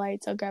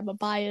electrolytes. I'll grab a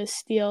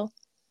BioSteel,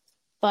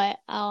 but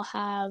I'll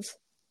have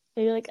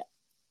maybe like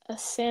a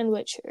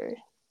sandwich or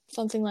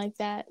something like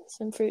that,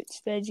 some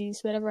fruits,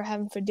 veggies, whatever we're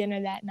having for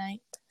dinner that night.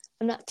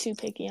 I'm not too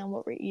picky on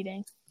what we're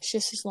eating. It's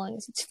just as long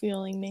as it's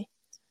fueling me.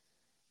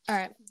 All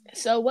right,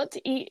 so what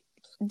to eat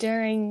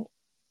during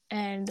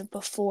and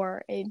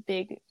before a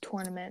big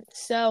tournament.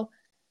 So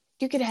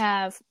you could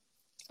have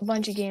a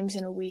bunch of games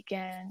in a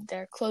weekend.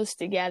 They're close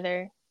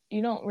together.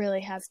 You don't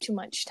really have too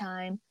much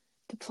time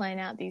to plan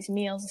out these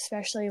meals,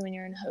 especially when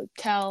you're in a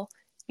hotel.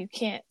 You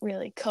can't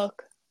really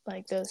cook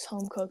like those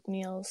home-cooked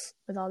meals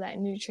with all that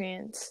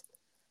nutrients.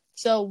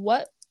 So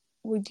what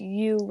would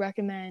you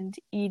recommend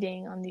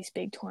eating on these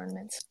big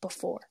tournaments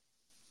before?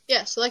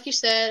 Yeah, so like you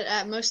said,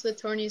 at most of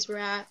the tourneys we're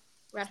at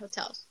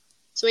hotels.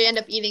 So we end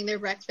up eating their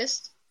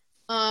breakfast.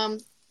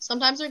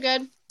 Sometimes they're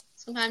good.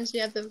 Sometimes we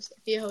have those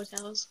via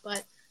hotels,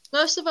 but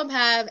most of them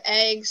have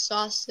eggs,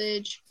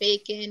 sausage,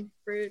 bacon,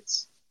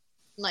 fruits,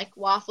 and like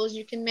waffles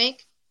you can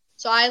make.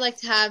 So I like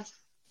to have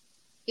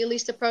at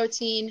least a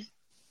protein, at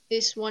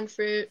least one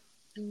fruit,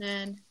 and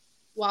then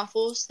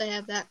waffles. They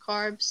have that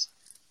carbs.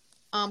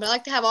 But I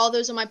like to have all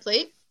those on my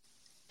plate,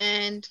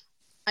 and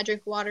I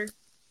drink water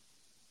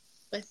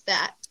with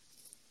that.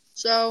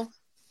 So,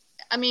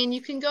 I mean,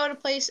 you can go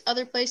to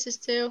other places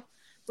too,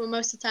 but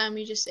most of the time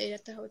we just ate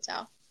at the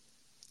hotel.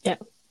 Yeah.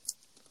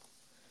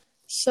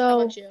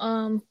 So,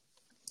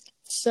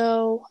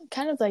 so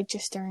kind of like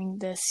just during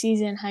the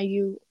season, how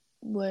you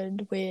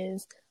would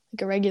with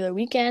like a regular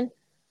weekend,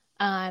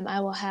 I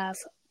will have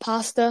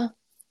pasta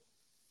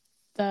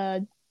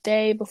the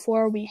day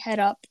before we head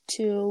up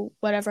to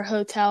whatever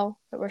hotel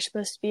that we're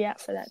supposed to be at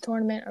for that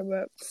tournament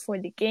or for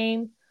the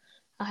game.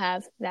 I'll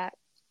have that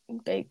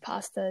big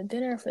pasta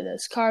dinner for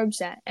those carbs,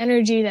 that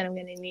energy that I'm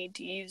going to need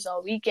to use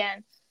all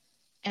weekend.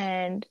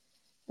 And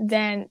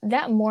then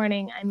that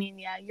morning, I mean,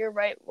 yeah, you're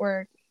right.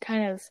 We're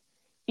kind of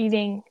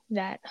eating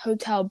that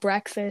hotel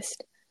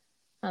breakfast.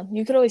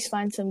 You could always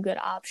find some good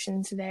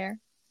options there.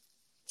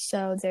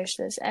 So there's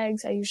those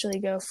eggs. I usually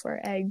go for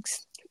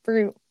eggs,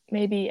 fruit,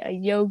 maybe a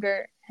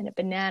yogurt and a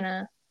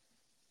banana.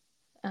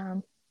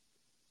 And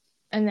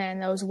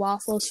then those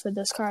waffles for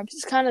those carbs.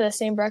 It's kind of the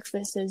same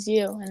breakfast as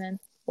you, and then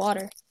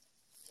water.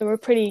 So we're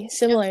pretty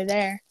similar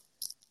there.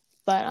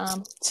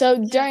 But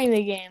so during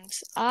the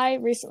games, I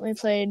recently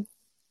played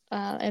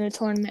in a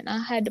tournament. I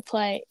had to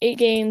play 8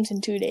 games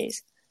in 2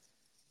 days.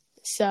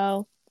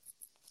 So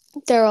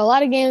there were a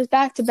lot of games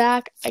back to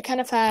back. I kind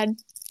of had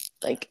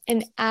like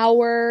an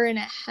hour and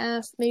a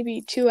half,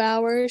 maybe 2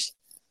 hours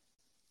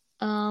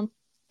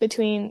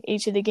between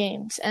each of the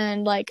games.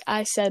 And like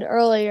I said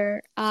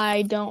earlier,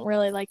 I don't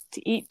really like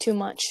to eat too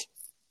much,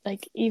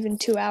 like even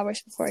 2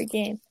 hours before a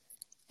game,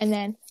 and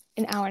then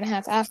an hour and a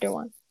half after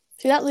one.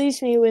 So that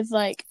leaves me with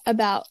like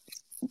about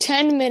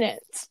 10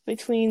 minutes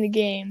between the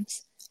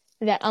games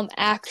that I'm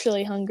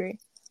actually hungry.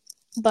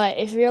 But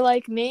if you're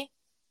like me,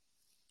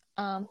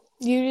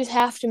 you just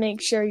have to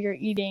make sure you're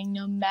eating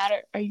no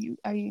matter. Are you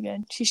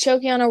good? She's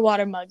choking on her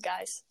water mug,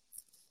 guys.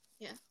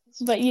 Yeah.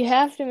 But you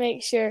have to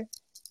make sure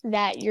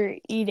that you're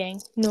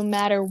eating no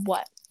matter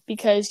what,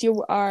 because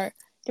you are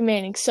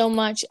demanding so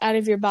much out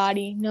of your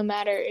body, no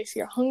matter if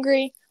you're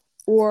hungry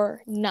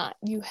or not.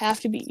 You have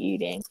to be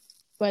eating,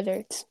 whether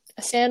it's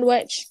a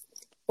sandwich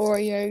or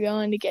you're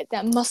going to get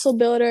that muscle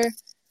builder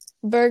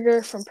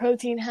burger from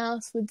Protein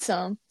House with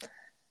some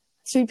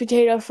sweet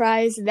potato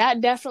fries. That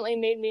definitely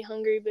made me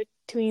hungry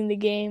between the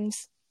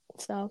games.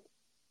 So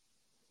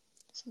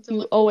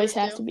you always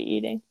have to be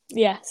eating.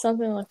 Yeah,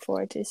 something to look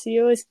forward to. So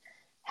you always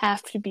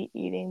have to be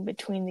eating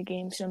between the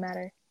games no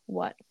matter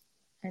what.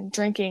 And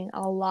drinking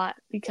a lot,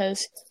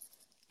 because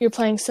you're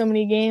playing so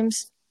many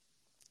games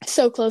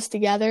so close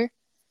together.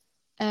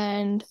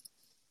 And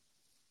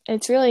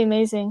it's really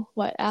amazing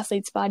what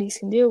athletes' bodies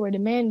can do. We're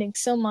demanding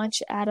so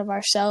much out of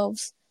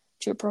ourselves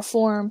to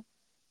perform,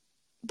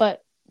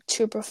 but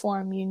to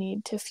perform, you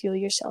need to fuel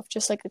yourself.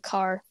 Just like a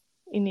car,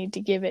 you need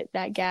to give it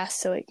that gas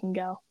so it can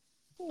go.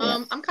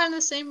 Yeah. I'm kind of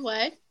the same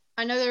way.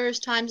 I know there was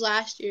times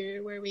last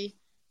year where we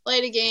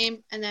played a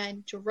game and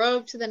then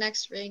drove to the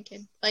next rink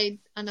and played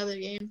another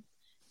game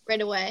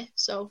right away.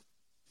 So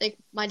like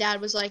my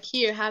dad was like,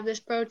 here, have this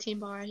protein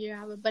bar, here,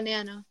 have a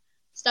banana,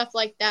 stuff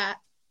like that.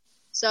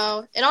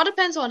 So it all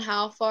depends on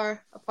how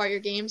far apart your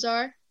games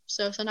are.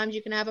 So sometimes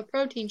you can have a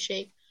protein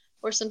shake,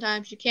 or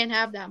sometimes you can't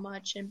have that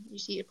much and you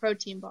eat a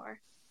protein bar.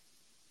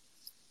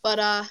 But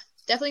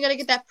definitely got to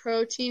get that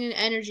protein and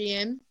energy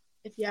in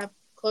if you have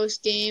close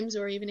games,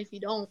 or even if you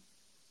don't.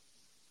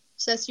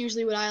 So that's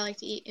usually what I like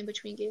to eat in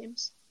between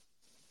games.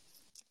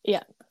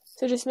 Yeah.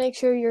 So just make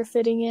sure you're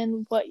fitting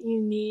in what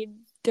you need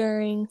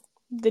during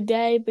the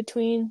day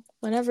between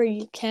whenever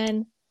you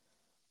can.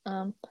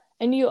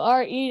 And you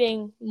are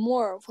eating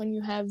more when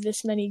you have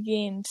this many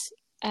games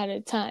at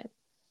a time.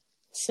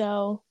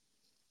 So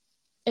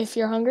if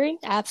you're hungry,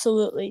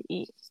 absolutely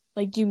eat.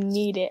 Like you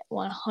need it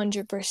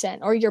 100%.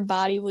 Or your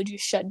body would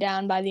just shut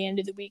down by the end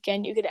of the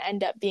weekend. You could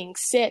end up being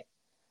sick.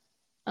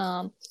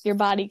 Your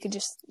body could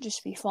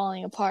just be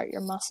falling apart.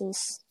 Your muscles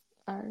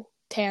are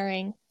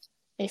tearing.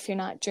 if you're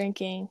not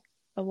drinking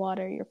the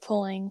water, you're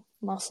pulling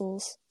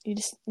muscles. You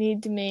just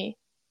need to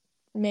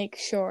make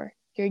sure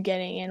you're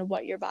getting in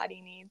what your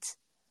body needs.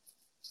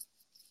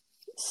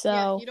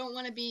 So you don't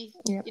want to be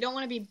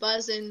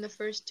buzzing the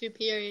first 2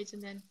 periods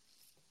and then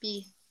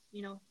be,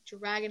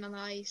 dragging on the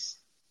ice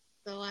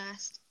the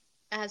last.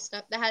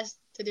 That has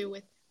to do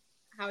with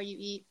how you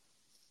eat.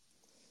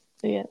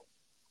 Yeah.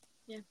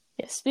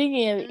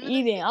 Speaking of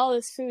eating, all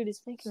this food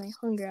is making me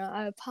hungry.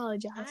 I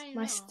apologize.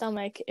 My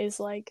stomach is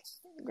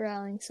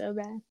growling so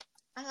bad.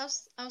 I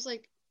was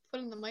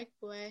putting the mic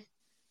away.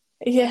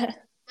 Yeah.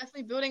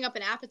 Definitely building up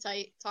an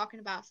appetite talking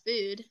about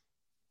food.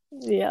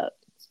 Yeah.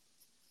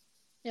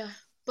 Yeah.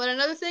 But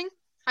another thing,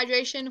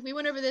 hydration. We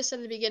went over this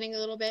at the beginning a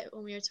little bit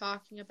when we were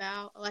talking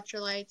about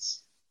electrolytes.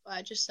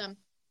 Just some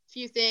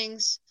few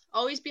things.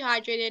 Always be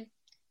hydrated.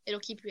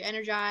 It'll keep you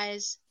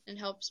energized and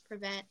helps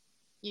prevent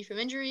you from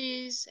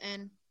injuries.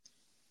 And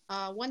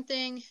one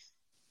thing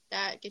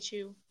that gets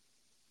you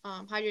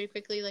hydrated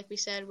quickly, like we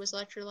said, was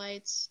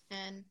electrolytes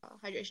and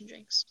hydration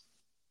drinks.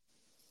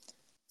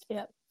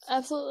 Yep,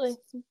 absolutely.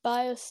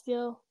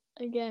 BioSteel,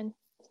 again,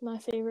 is my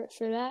favorite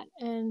for that.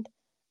 And,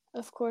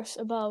 of course,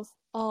 above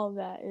all of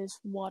that is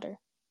water.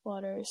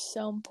 Water is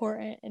so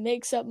important. It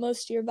makes up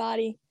most of your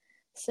body,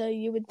 so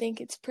you would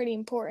think it's pretty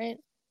important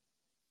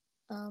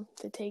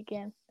to take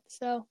in.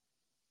 So,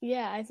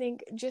 yeah, I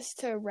think just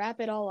to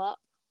wrap it all up,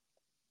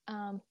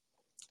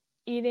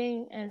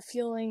 eating and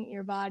fueling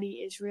your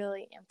body is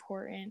really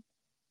important.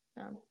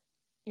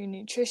 Your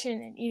nutrition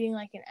and eating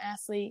like an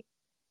athlete.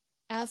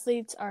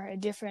 Athletes are a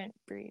different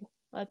breed.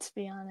 Let's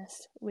be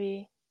honest.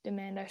 We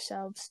demand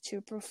ourselves to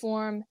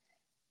perform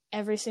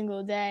every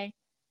single day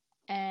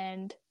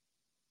and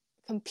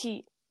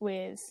compete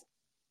with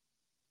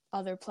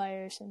other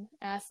players and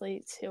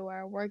athletes who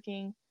are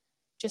working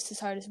just as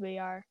hard as we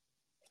are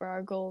for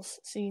our goals.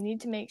 So you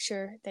need to make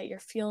sure that you're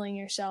fueling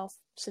yourself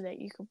so that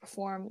you can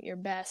perform your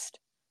best.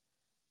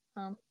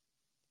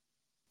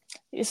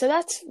 So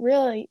that's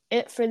really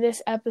it for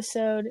this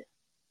episode.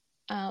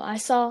 I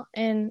saw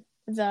in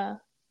the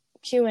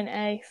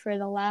Q&A for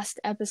the last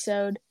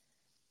episode,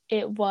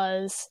 it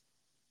was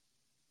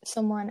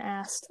someone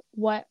asked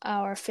what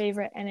our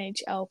favorite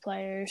NHL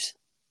players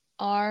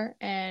are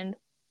and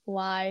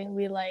why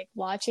we like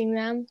watching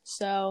them.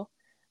 So,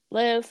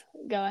 Liv,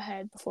 go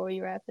ahead before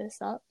we wrap this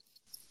up.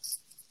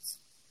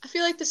 I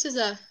feel like this is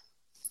a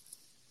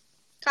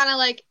kind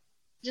of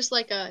just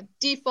a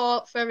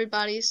default for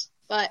everybody's,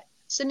 but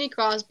Sidney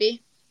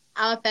Crosby.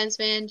 I'm a Pens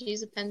fan.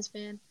 G's a Pens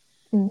fan.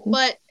 Mm-hmm.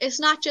 But it's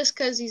not just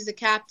because he's the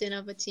captain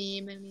of a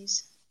team and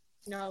he's,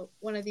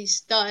 one of these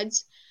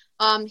studs.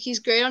 He's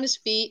great on his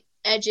feet,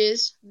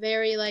 edges,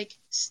 very,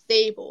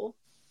 stable.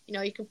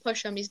 You can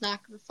push him. He's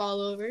not going to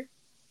fall over.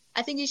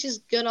 I think he's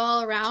just good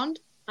all around.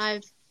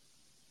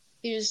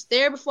 He was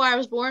there before I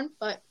was born,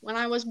 but when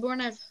I was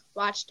born, I've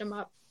watched him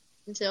up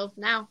until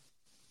now.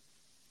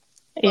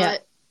 Yeah.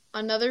 But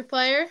another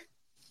player,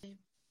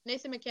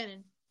 Nathan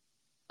McKinnon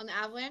on the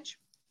Avalanche.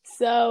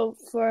 So,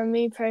 for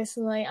me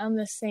personally, I'm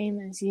the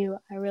same as you.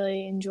 I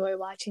really enjoy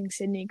watching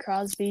Sidney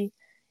Crosby.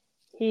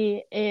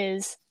 He's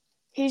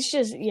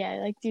just,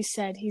 like you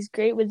said, he's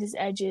great with his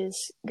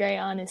edges, great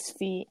on his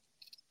feet.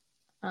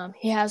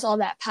 He has all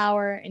that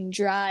power and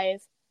drive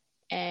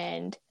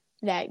and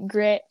that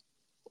grit,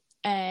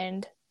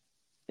 and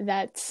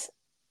that's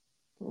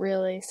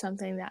really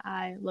something that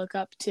I look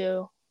up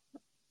to.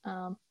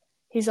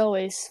 He's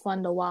always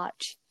fun to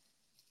watch.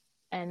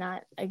 And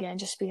not, again,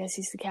 just because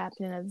he's the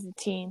captain of the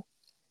team.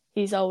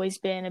 He's always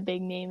been a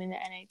big name in the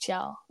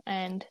NHL.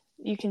 And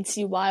you can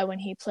see why when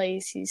he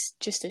plays, he's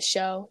just a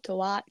show to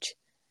watch.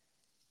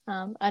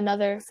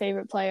 Another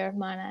favorite player of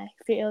mine, I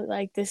feel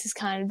like this is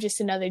kind of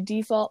just another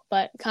default,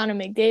 but Connor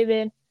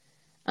McDavid.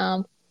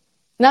 Not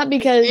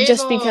because,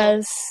 just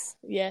because,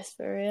 yes,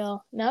 for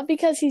real. Not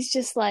because he's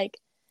just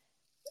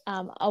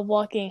a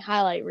walking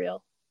highlight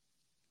reel.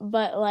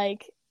 But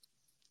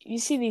you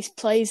see these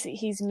plays that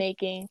he's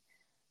making.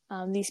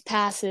 These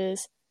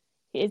passes,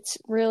 it's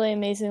really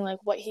amazing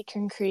what he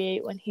can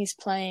create when he's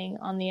playing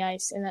on the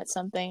ice, and that's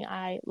something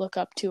I look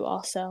up to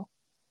also.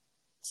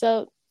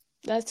 So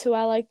that's who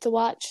I like to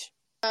watch.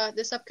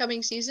 This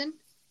upcoming season,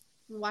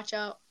 watch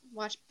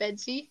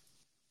Bedsy.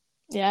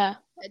 Yeah,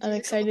 Bedsy's I'm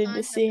excited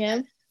to see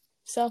him.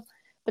 So,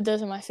 but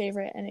those are my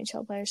favorite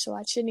NHL players to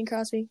watch: Sidney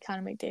Crosby,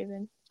 Connor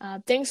McDavid.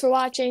 Thanks for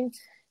watching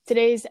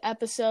today's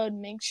episode.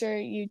 Make sure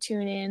you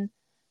tune in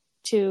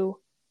to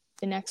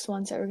the next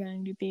ones that we're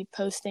going to be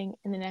posting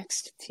in the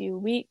next few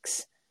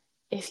weeks.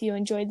 If you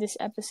enjoyed this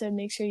episode,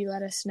 make sure you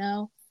let us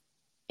know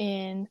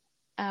in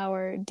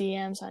our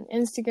DMs on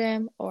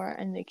Instagram or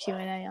in the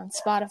Q&A on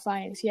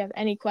Spotify. And if you have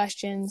any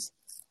questions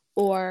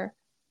or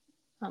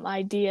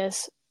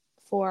ideas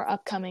for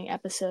upcoming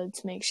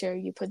episodes, make sure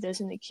you put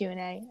those in the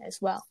Q&A as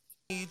well.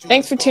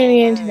 Thanks for tuning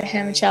in to the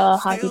Hamichillo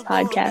Hockey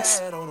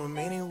Podcast.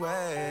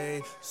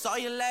 Saw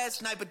you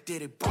last night, but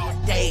did it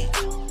broad day.